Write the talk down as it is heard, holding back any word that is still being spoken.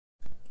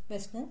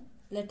Question.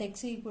 Let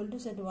x equal to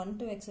set 1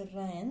 to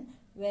etc. n,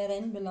 where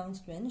n belongs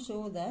to n.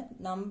 Show that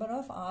number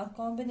of R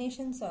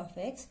combinations of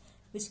x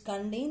which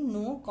contain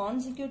no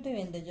consecutive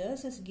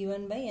integers is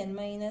given by n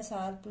minus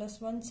r plus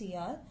 1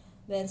 cr,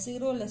 where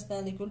 0 less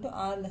than or equal to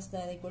r less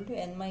than or equal to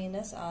n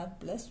minus r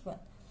plus 1.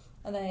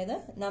 അതായത്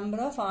number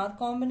of R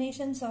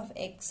combinations of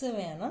x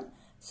വേണം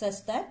such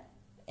that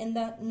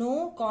no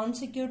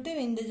consecutive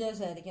integers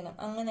ആയിരിക്കണം.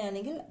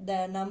 അങ്ങനെയാണെങ്കിൽ the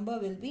number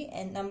will be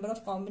number of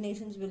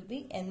combinations will be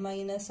n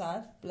minus r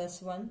plus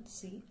 1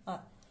 cr.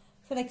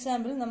 For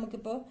example,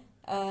 നമുക്കിപ്പോൾ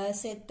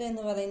set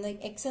എന്ന്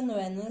പറയുന്നത് x എന്ന്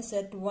പറയുന്നത്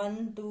set 1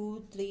 2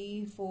 3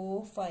 4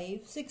 5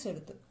 6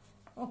 എടുത്തു.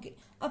 ഓക്കെ,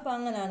 അപ്പൊ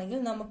അങ്ങനെയാണെങ്കിൽ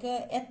നമുക്ക്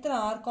എത്ര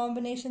ആർ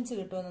കോമ്പിനേഷൻസ്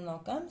കിട്ടുമെന്ന്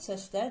നോക്കാം.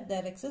 such that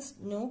there exists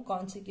no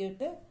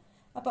consecutive.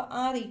 അപ്പോൾ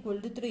r equal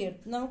to 3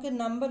 എടുത്തു. നമുക്ക്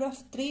number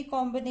of 3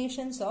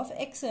 combinations of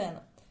x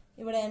വേണം.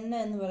 ഇവിടെ n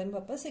എന്ന് പറയുമ്പോൾ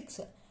അപ്പോൾ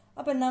 6.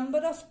 അപ്പോൾ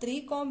number of 3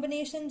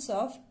 combinations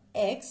of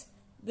x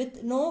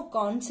with no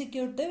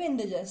consecutive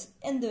integers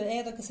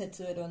ഏതൊക്കെ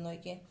സെറ്റ്സ് വരുമെന്ന്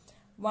നോക്കിയേ.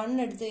 1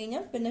 എടുത്തു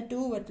കഴിഞ്ഞാൽ പിന്നെ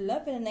 2 പറ്റില്ല,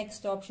 പിന്നെ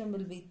നെക്സ്റ്റ് ഓപ്ഷൻ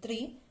വിൽ ബി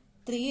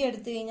 3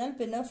 എടുത്തു കഴിഞ്ഞാൽ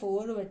പിന്നെ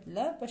 4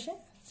 പറ്റില്ല, പക്ഷെ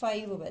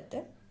 5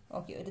 പറ്റും.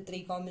 ഓക്കെ, ഒരു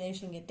 3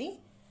 കോമ്പിനേഷൻ കിട്ടി.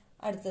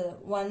 അടുത്തത്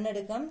 1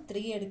 എടുക്കാം,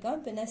 3 എടുക്കാം,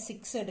 പിന്നെ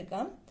 6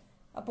 എടുക്കാം.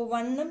 അപ്പോൾ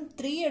 1ഉം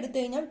 3 എടുത്തു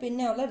കഴിഞ്ഞാൽ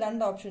പിന്നെ ഉള്ള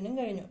 2 ഓപ്ഷനും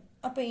കഴിഞ്ഞു.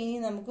 അപ്പോൾ ഇനി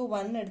നമുക്ക്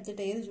 1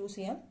 എടുത്തിട്ട് ഏത് ചൂസ്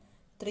ചെയ്യാം?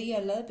 3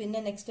 അല്ലാതെ പിന്നെ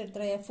നെക്സ്റ്റ് എടുത്ത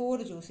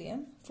 4 ചൂസ് ചെയ്യാം.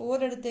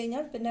 4 എടുത്തു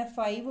കഴിഞ്ഞാൽ പിന്നെ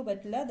 5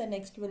 പറ്റില്ല, ദ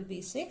നെക്സ്റ്റ് വിൽ ബി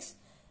 6.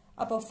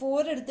 അപ്പോൾ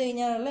 4 എടുത്തു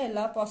കഴിഞ്ഞാലുള്ള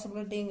എല്ലാ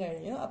പോസിബിലിറ്റിയും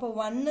കഴിഞ്ഞു. അപ്പോൾ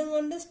 1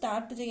 കൊണ്ട്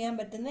സ്റ്റാർട്ട് ചെയ്യാൻ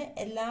പറ്റുന്ന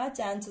എല്ലാ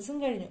ചാൻസസും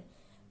കഴിഞ്ഞു.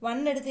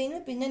 1 എടുത്തു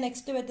കഴിഞ്ഞാൽ പിന്നെ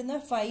നെക്സ്റ്റ് പറ്റുന്ന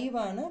 5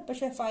 ആണ്,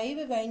 പക്ഷെ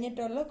 5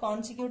 കഴിഞ്ഞിട്ടുള്ള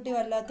കോൺസിക്യൂട്ടീവ്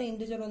അല്ലാത്ത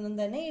ഇൻഡിജർ ഒന്നും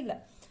തന്നെ ഇല്ല.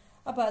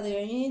 അപ്പോൾ അത്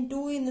കഴിഞ്ഞ്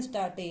 2 ഇന്ന്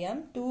സ്റ്റാർട്ട് ചെയ്യാം.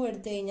 2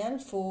 എടുത്തു കഴിഞ്ഞാൽ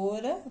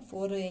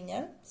 4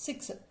 കഴിഞ്ഞാൽ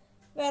 6,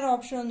 വേറെ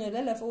ഓപ്ഷൻ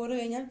ഒന്നുമില്ലല്ലോ. 4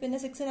 കഴിഞ്ഞാൽ പിന്നെ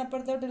 6ന്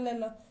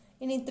അപ്പുറത്തോട്ടില്ലല്ലോ.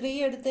 ഇനി 3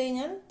 എടുത്തു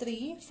കഴിഞ്ഞാൽ 3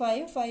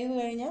 5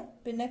 കഴിഞ്ഞാൽ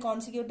പിന്നെ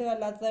കോൺസിക്യൂട്ടീവ്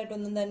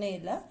അല്ലാത്തതായിട്ടൊന്നും തന്നെ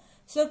ഇല്ല.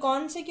 സോ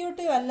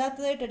കോൺസിക്യൂട്ടീവ്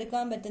അല്ലാത്തതായിട്ട്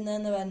എടുക്കാൻ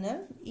പറ്റുന്നതെന്ന് പറഞ്ഞാൽ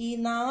ഈ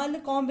 4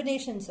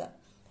 കോമ്പിനേഷൻസ്.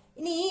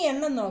 ഇനി ഈ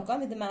എണ്ണം നോക്കാം,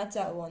 ഇത് മാച്ച്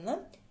ആകുമെന്ന്.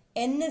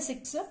 n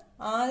 6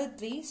 r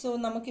 3. സോ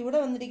നമുക്ക് ഇവിടെ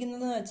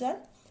വന്നിരിക്കുന്നത് വെച്ചാൽ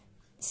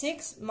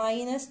 6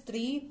 minus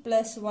 3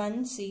 plus 1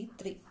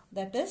 c3,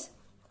 that is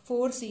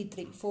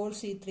 4c3.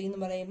 4c3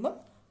 എന്ന് പറയുമ്പോൾ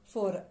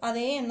 4.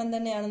 അതേ എണ്ണം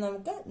തന്നെയാണ്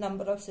നമുക്ക്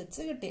നമ്പർ ഓഫ്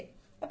സെറ്റ്സ് കിട്ടിയത്.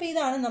 അപ്പൊ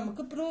ഇതാണ്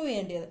നമുക്ക് പ്രൂവ്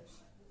ചെയ്യേണ്ടത്.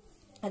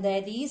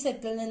 അതായത് ഈ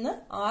സെറ്റിൽ നിന്ന്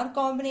ആർ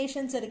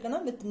കോമ്പിനേഷൻസ് എടുക്കണം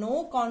വിത്ത് നോ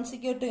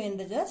കോൺസിക്യൂട്ടീവ്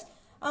ഇൻഡിജേഴ്സ്.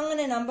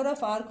 അങ്ങനെ നമ്പർ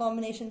ഓഫ് ആർ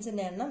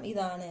കോമ്പിനേഷൻസിന്റെ എണ്ണം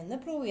ഇതാണ് എന്ന്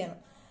പ്രൂവ് ചെയ്യണം.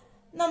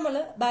 നമ്മൾ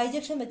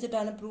ബൈജക്ഷൻ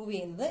വെച്ചിട്ടാണ് പ്രൂവ്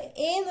ചെയ്യുന്നത്.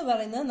 എ എന്ന്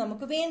പറയുന്നത്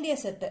നമുക്ക് വേണ്ടിയ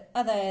സെറ്റ്,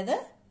 അതായത്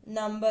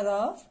number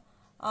of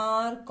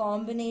R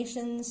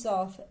combinations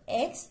of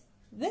X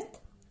with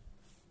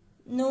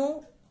no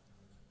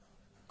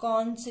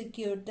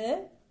consecutive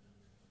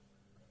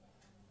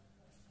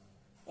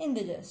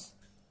integers.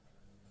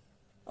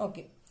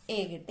 Okay,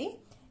 A കിട്ടി.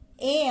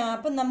 എ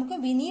അപ്പൊ നമുക്ക്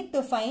we need to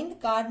find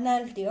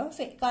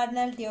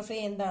cardinality of A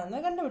എന്താണെന്ന്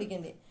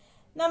കണ്ടുപിടിക്കേണ്ടത്.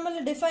 നമ്മൾ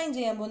ഡിഫൈൻ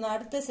ചെയ്യാൻ പോകുന്ന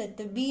അടുത്ത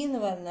സെറ്റ് ബി എന്ന്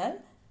പറഞ്ഞാൽ,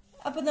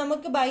 അപ്പൊ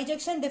നമുക്ക്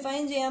ബൈജക്ഷൻ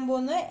ഡിഫൈൻ ചെയ്യാൻ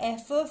പോകുന്ന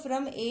F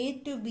from A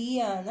to B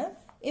ആണ്.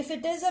 If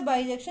it is a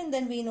bijection,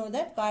 then we know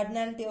that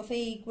cardinality of A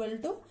equal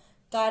to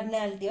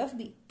cardinality of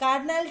B.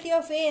 Cardinality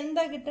of A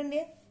എന്താ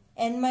കിട്ടണ്ടേ?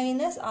 n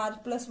minus r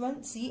plus 1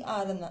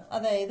 cr എന്ന്.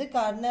 അതായത്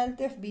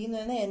cardinality of B എന്ന്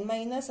പറയുന്നത് n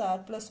minus r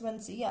plus 1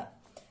 cr.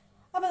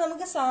 അപ്പൊ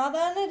നമുക്ക്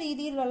സാധാരണ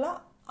രീതിയിലുള്ള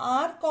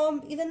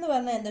ഇതെന്ന്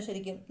പറഞ്ഞാൽ എന്താ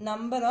ശരിക്കും?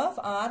 Number of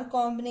R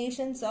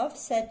combinations of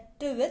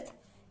set വിത്ത്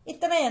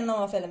ഇത്ര എണ്ണം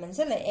ഓഫ്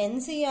എലമെന്റ്സ് അല്ലെ.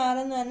 NCR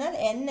എന്ന് പറഞ്ഞാൽ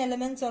n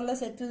എലമെന്റ്സ് ഉള്ള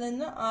സെറ്റിൽ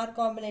നിന്ന് ആർ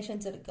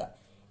കോമ്പിനേഷൻസ് എടുക്കുക.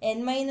 n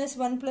minus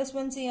 1 plus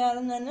 1 cr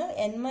എന്ന് പറഞ്ഞാൽ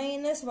n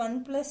minus 1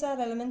 plus r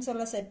elements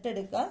ഉള്ള സെറ്റ്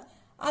എടുക്കുക,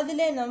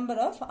 അതിലെ നമ്പർ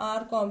ഓഫ്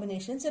ആർ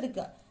കോമ്പിനേഷൻസ്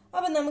എടുക്കുക.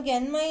 അപ്പൊ നമുക്ക്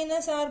n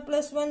minus r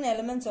plus 1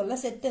 elements ഉള്ള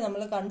സെറ്റ്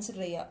നമ്മൾ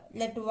കൺസിഡർ ചെയ്യുക.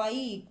 Let y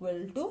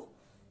equal to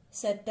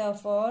set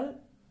of all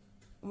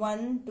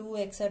 1 2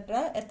 etcetera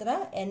എത്ര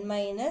n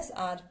minus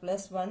r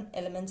plus 1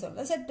 elements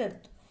ഉള്ള സെറ്റ്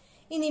എടുത്തു.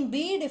 ഇനി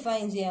ബി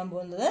ഡിഫൈൻ ചെയ്യാൻ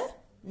പോകുന്നത്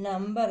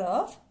number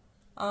of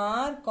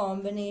R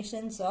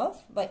combinations of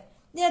y.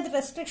 ഇതിനകത്ത്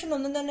റെസ്ട്രിക്ഷൻ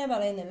ഒന്നും തന്നെ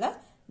പറയുന്നില്ല.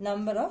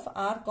 Number of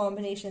R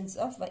combinations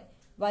of y.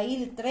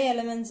 വൈയിൽ ഇത്ര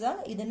എലമെന്റ്സ് ആ,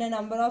 ഇതിന്റെ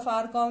നമ്പർ ഓഫ്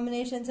ആർ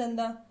കോമ്പിനേഷൻസ്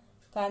എന്താ?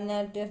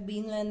 കാർഡിനാലിറ്റി ഓഫ് ബി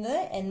എന്ന് പറയുന്നത്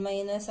n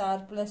minus r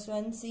plus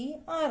 1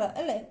 cr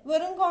അല്ലെ,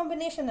 വെറും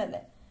കോമ്പിനേഷൻ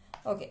അല്ലേ.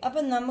 ഓക്കെ, അപ്പൊ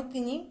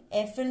നമുക്കിനി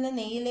എഫിൽ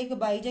നിന്ന് എയിലേക്ക്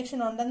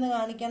ബൈജക്ഷൻ ഉണ്ടെന്ന്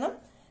കാണിക്കണം.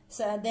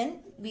 Then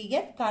we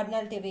get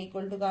cardinality of A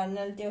equal to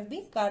cardinality of B.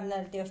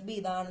 Cardinality of B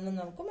ഇതാണെന്ന്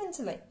നമുക്ക്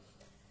മനസ്സിലായി.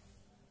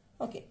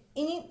 ഓക്കെ,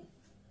 ഇനി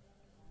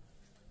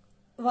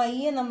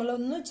വൈയെ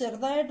നമ്മളൊന്ന്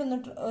ചെറുതായിട്ടൊന്ന്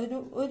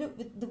ഒരു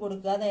ഇത്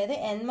കൊടുക്കുക. അതായത്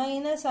n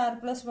minus r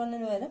plus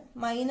 1 വരും,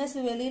 minus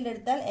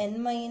വെളിയിലെടുത്താൽ n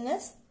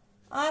minus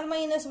r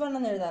minus 1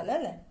 എന്ന് എഴുതാമല്ലോ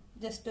അല്ലെ.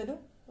 ജസ്റ്റ് ഒരു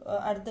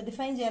അടുത്ത്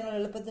ഡിഫൈൻ ചെയ്യാനുള്ള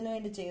എളുപ്പത്തിന്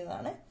വേണ്ടി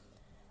ചെയ്തതാണ്.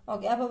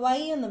 ഓക്കെ, അപ്പൊ y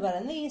എന്ന്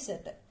പറയുന്നത് ഈ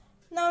set.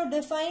 Now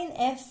define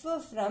F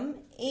from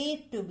A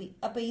to B.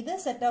 അപ്പൊ ഇത്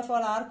set of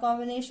all are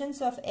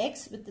combinations of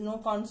X with no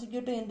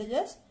consecutive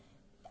integers.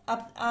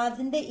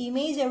 അതിന്റെ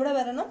ഇമേജ് എവിടെ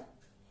വരണം?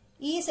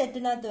 ഈ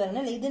സെറ്റിനകത്ത്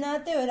വരണം,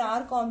 ഇതിനകത്തെ ഒരു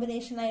ആർ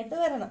കോമ്പിനേഷൻ ആയിട്ട്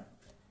വരണം.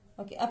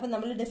 Okay, appo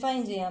nammal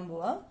define cheyan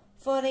pova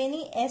for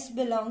any s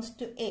belongs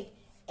to a.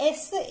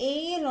 S A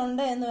യിൽ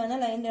ഉണ്ട് എന്ന്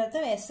പറഞ്ഞാൽ അതിന്റെ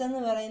അർത്ഥം S എന്ന്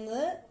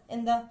പറയുന്നത്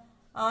എന്താ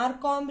R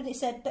കോമ്പിനേഷൻ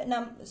സെറ്റ്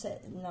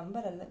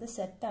നമ്പർ അല്ല ഇത്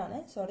സെറ്റ് ആണ്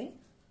sorry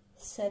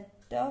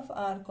set of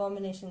R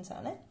combinations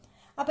ആണ്.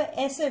 അപ്പൊ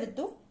S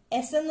എടുത്തു.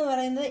 S എന്ന്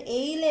പറയുന്നത്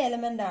എയിലെ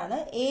എലമെന്റ് ആണ്.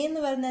 എ എന്ന്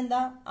പറയുന്നത്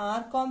എന്താ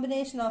R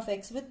combination of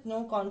X with no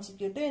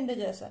consecutive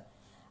ഇന്റജേഴ്സ്.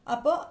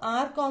 അപ്പോൾ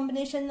R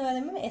കോമ്പിനേഷൻ എന്ന്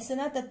പറയുമ്പോൾ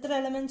എസിനകത്ത് എത്ര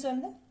എലമെന്റ്സ്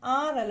ഉണ്ട്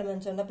 6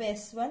 എലമെന്റ്സ് ഉണ്ട്. അപ്പൊ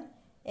S1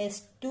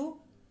 S2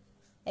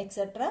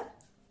 etcetera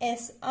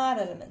SR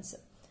elements.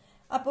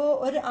 അപ്പോൾ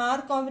ഒരു R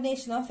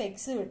കോമ്പിനേഷൻ ഓഫ്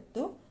എക്സ്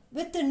എടുത്തു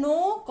വിത്ത് നോ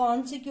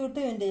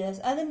കോൺസിക്യൂട്ടീവ്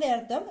ഇന്റജേഴ്സ്. അതിന്റെ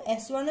അർത്ഥം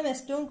S1ഉം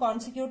S2ഉം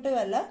കോൺസിക്യൂട്ടീവ്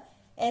അല്ല,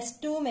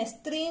 S2ഉം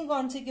S3ഉം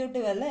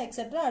കോൺസിക്യൂട്ടീവ് അല്ല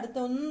എക്സെട്ര അടുത്ത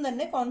ഒന്നും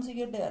തന്നെ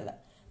കോൺസിക്യൂട്ടീവ് അല്ല.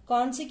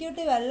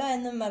 കോൺസിക്യൂട്ടീവ് അല്ല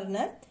എന്നും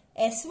പറഞ്ഞാൽ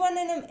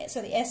S1നും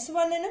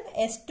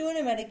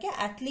S2നും ഇടയ്ക്ക്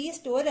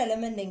അറ്റ്ലീസ്റ്റ് ഒരു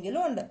എലമെന്റ്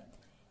എങ്കിലും ഉണ്ട്,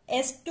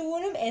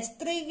 S2നും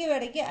S3ക്കും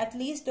ഇടയ്ക്ക്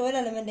അറ്റ്ലീസ്റ്റ് ഒരു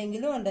എലമെന്റ്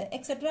എങ്കിലും ഉണ്ട്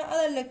എക്സെട്ര.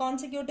 അതല്ലേ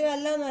കോൺസിക്യൂട്ടീവ്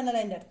അല്ല എന്ന് പറഞ്ഞാൽ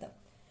അതിന്റെ അർത്ഥം.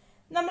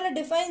 നമ്മൾ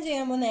ഡിഫൈൻ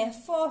ചെയ്യാൻ പോകുന്ന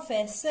എഫ് ഓഫ്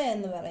എസ്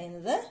എന്ന്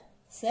പറയുന്നത്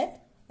സെറ്റ്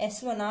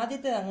S1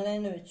 ആദ്യത്തേത് അങ്ങനെ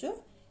തന്നെ വെച്ചു,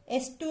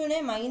 S2നെ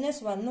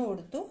 -1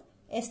 കൊടുത്തു,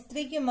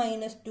 S3ക്ക്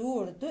 -2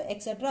 കൊടുത്തു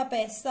എക്സെട്ര. അപ്പൊ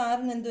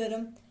SRന് എന്ത്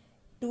വരും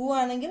 2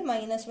 ആണെങ്കിൽ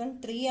 -1,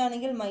 3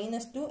 ആണെങ്കിൽ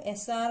 -2,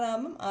 SR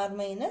ആകുമ്പോൾ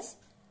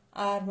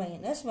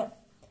R-1.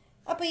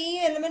 അപ്പൊ ഈ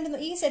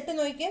എലമെന്റ് ഈ സെറ്റ്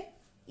നോക്കിയേ,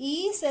 ഈ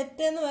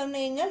സെറ്റ് എന്ന്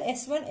പറഞ്ഞു കഴിഞ്ഞാൽ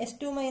S1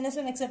 S2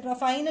 -1 etcetera.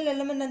 Final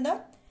element എന്താ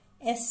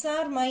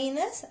SR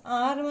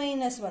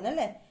R-1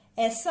 അല്ലെ.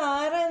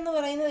 SR എന്ന്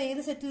പറയുന്നത്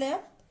ഏത് സെറ്റിലെയാ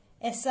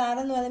SR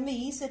എന്ന് പറയുമ്പോൾ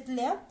ഈ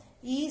സെറ്റിലെയാ.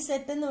 ഈ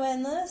സെറ്റ് എന്ന്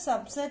പറയുന്നത്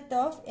സബ്സെറ്റ്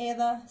ഓഫ്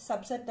ഏതാ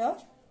subset of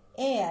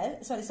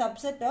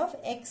subset of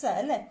X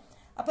അല്ലെ.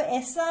 അപ്പൊ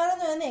SR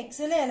എന്ന് പറയുന്ന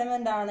എക്സിലെ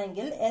എലമെന്റ്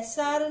ആണെങ്കിൽ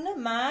SRന്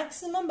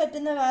മാക്സിമം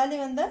പറ്റുന്ന വാല്യൂ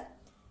എന്താ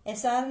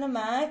SRന്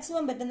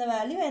മാക്സിമം പറ്റുന്ന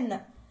വാല്യൂ എന്നാ.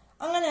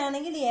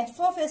 അങ്ങനെയാണെങ്കിൽ ഈ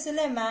എഫ് ഓഫ്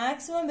എസിലെ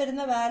മാക്സിമം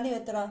വരുന്ന വാല്യൂ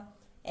എത്ര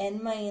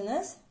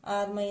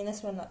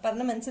n-R-1.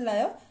 പറഞ്ഞ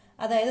മനസ്സിലായോ?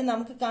 അതായത്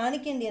നമുക്ക്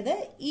കാണിക്കേണ്ടത്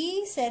ഈ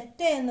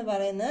സെറ്റ് എന്ന്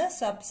പറയുന്നത്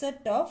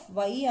സബ്സെറ്റ് ഓഫ്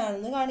y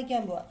ആണെന്ന്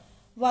കാണിക്കാൻ പോവാ.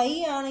 y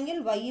ആണെങ്കിൽ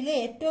yയിലെ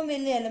ഏറ്റവും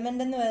വലിയ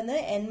എലമെന്റ് എന്ന്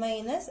പറയുന്നത്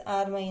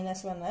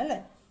n-R-1 അല്ലെ.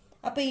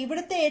 അപ്പൊ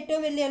ഇവിടുത്തെ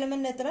ഏറ്റവും വലിയ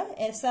എലമെന്റ് എത്ര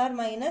SR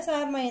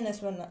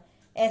R-1.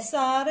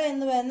 SR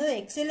എന്ന് പറയുന്നത്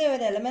എക്സിലെ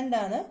ഒരു എലമെന്റ്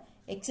ആണ്,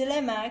 എക്സിലെ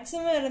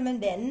മാക്സിമം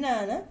എലമെന്റ് n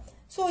ആണ്.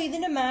 സോ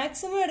ഇതിന്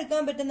മാക്സിമം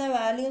എടുക്കാൻ പറ്റുന്ന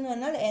വാല്യൂ എന്ന്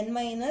പറഞ്ഞാൽ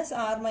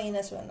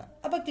n-R-1.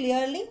 അപ്പൊ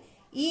ക്ലിയർലി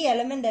ഈ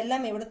എലമെന്റ്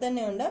എല്ലാം ഇവിടെ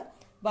തന്നെ ഉണ്ട്,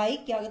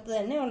 വൈക്കകത്ത്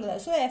തന്നെ ഉള്ളത്.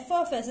 So F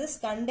of S is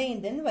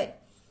contained in Y.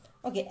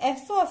 Okay,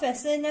 F of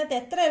എസിനകത്ത്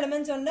എത്ര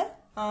എലമെന്റ്സ് ഉണ്ട്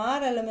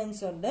 6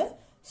 എലമെന്റ്സ് ഉണ്ട്.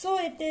 So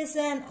it is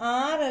an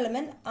R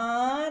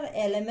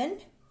element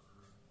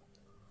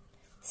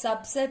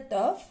subset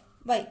of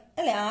y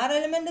അല്ലെ. R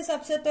element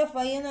subset of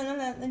y എന്ന്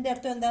പറഞ്ഞാൽ അതിന്റെ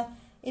അർത്ഥം എന്താ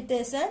it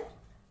is an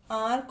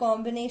R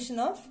combination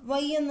of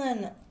y എന്ന്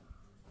തന്നെ.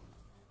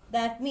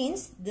 That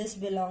means this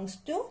belongs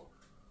to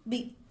B.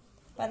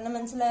 പറഞ്ഞ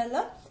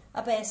മനസ്സിലായല്ലോ.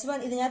 അപ്പൊ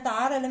S1 ഇതിനകത്ത്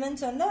 6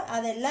 എലമെന്റ്സ് ഉണ്ട്,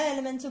 അതെല്ലാ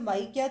എലമെന്റ്സും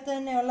വൈക്കകത്ത്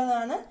തന്നെ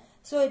ഉള്ളതാണ്.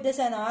 So it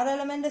is an R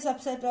element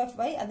subset of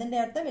y. അതിന്റെ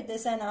അർത്ഥം it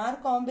is an R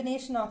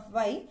combination of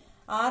y.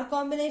 R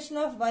combination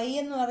of y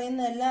എന്ന്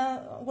പറയുന്ന എല്ലാം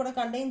കൂടെ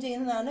കണ്ടെയ്ൻ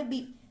ചെയ്യുന്നതാണ്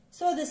B.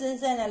 So this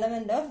is an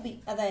element of B.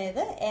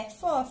 അതായത്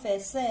എഫ് ഓഫ്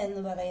എസ്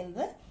എന്ന്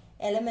പറയുന്നത്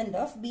എലമെന്റ്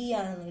ഓഫ് B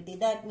ആണെന്ന് കിട്ടി.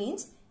 That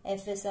means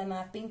F is a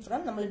mapping from,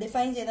 നമ്മൾ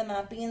ഡിഫൈൻ ചെയ്ത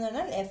മാപ്പിംഗ് എന്ന്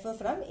പറഞ്ഞാൽ F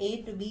from A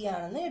to B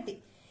ആണെന്ന് കിട്ടി.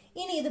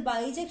 ഇനി ഇത്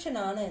ബൈജക്ഷൻ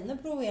ആണ് എന്ന്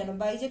പ്രൂവ് ചെയ്യണം.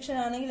 ബൈജക്ഷൻ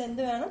ആണെങ്കിൽ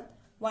എന്ത് വേണം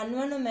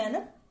 1-1ഉം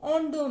വേണം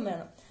on-2ഉം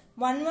വേണം.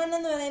 1-1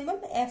 എന്ന് പറയുമ്പോൾ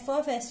F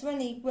of S1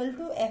 equal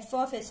to F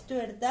of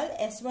S2 എടുത്താൽ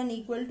S1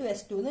 equal to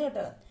S2 എന്ന്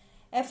കിട്ടണം.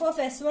 F of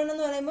S1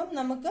 എന്ന് പറയുമ്പോൾ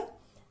നമുക്ക്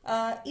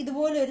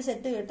ഇതുപോലെ ഒരു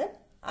സെറ്റ് കിട്ടും.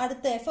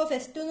 അടുത്ത F of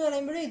S2 എന്ന്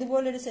പറയുമ്പോഴും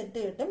ഇതുപോലെ ഒരു സെറ്റ്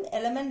കിട്ടും.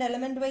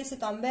 എലമെന്റ് വൈസ്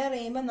കമ്പയർ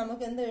ചെയ്യുമ്പോൾ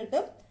നമുക്ക് എന്ത്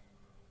കിട്ടും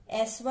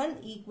S1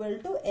 equal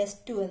to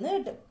S2 എന്ന്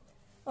കിട്ടും.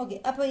 ഓക്കെ,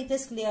 അപ്പൊ ഇറ്റ്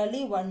ഇസ്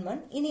ക്ലിയർലി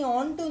 1-1. ഇനി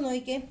on-2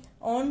 നോക്കിയേ.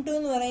 on-2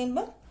 എന്ന്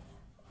പറയുമ്പോൾ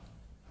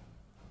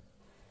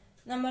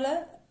നമ്മള്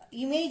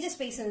ഇമേജ്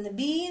സ്പേസിൽ നിന്ന്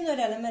B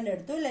എന്നൊരു എലമെന്റ്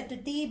എടുത്തു. Let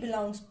T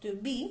belongs to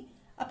B.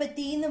 അപ്പൊ T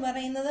എന്ന്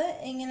പറയുന്നത്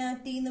എങ്ങനെ,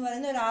 T എന്ന്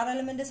പറയുന്നത് ഒരു R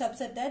element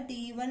subset,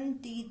 T1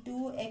 T2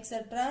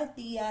 etcetera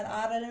TR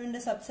R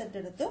element subset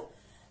എടുത്തു.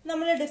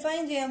 നമ്മൾ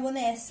ഡിഫൈൻ ചെയ്യാൻ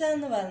പോകുന്ന S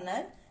എന്ന്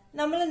പറഞ്ഞാൽ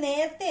നമ്മൾ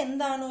നേരത്തെ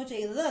എന്താണോ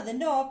ചെയ്തത്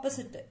അതിന്റെ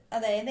ഓപ്പോസിറ്റ്.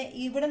 അതായത്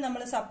ഇവിടെ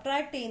നമ്മൾ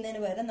സബ്ട്രാക്ട് ചെയ്യുന്നതിന്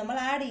പകരം നമ്മൾ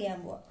ആഡ് ചെയ്യാൻ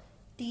പോവാ.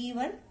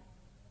 T1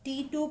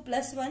 T2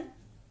 + 1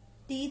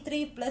 T3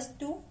 +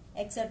 2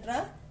 etcetera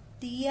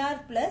TR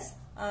 +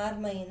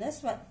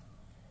 R-1.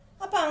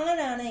 അപ്പൊ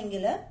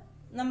അങ്ങനെയാണെങ്കിൽ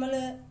നമ്മൾ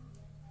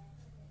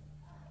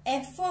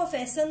എഫ് ഓഫ്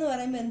എസ് എന്ന്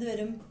പറയുമ്പോൾ എന്ത്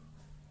വരും?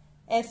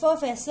 എഫ്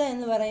ഓഫ് എസ്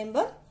എന്ന്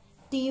പറയുമ്പോൾ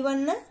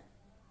T1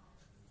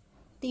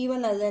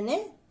 അത് തന്നെ,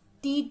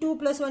 T2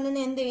 +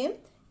 1 എന്ത് ചെയ്യും?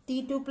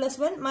 T2 +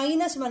 1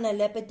 -1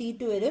 അല്ലേ, അപ്പൊ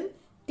T2 വരും.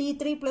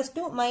 T3 +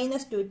 2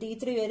 -2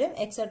 T3 വരും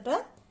എക്സെട്ര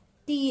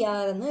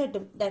TR എന്ന്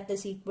കിട്ടും. That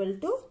is equal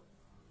to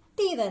T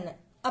തന്നെ.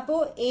 അപ്പോ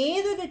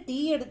ഏതൊരു T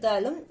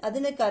എടുത്താലും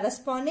അതിന്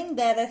corresponding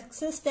there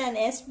exists an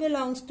S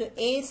belongs to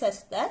A such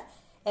that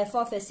F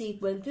of S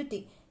equal to T.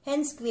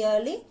 Hence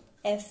clearly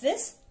F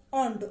is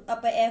on2.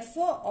 അപ്പൊ F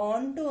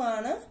on2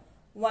 ആണ്,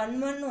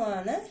 1-1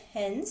 ആണ്.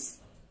 Hence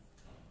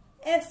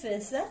F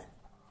is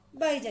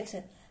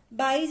bijection.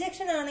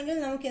 Bijection ആണെങ്കിൽ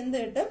നമുക്ക് എന്ത്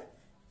കിട്ടും?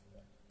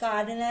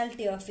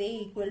 Cardinality of A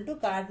equal to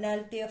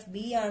cardinality of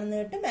B ആണെന്ന്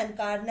കിട്ടും. And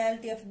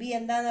cardinality of B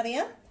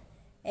എന്താണെന്നറിയാം?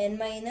 n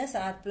 -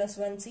 r +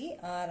 1 c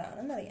r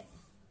ആണെന്നറിയാം.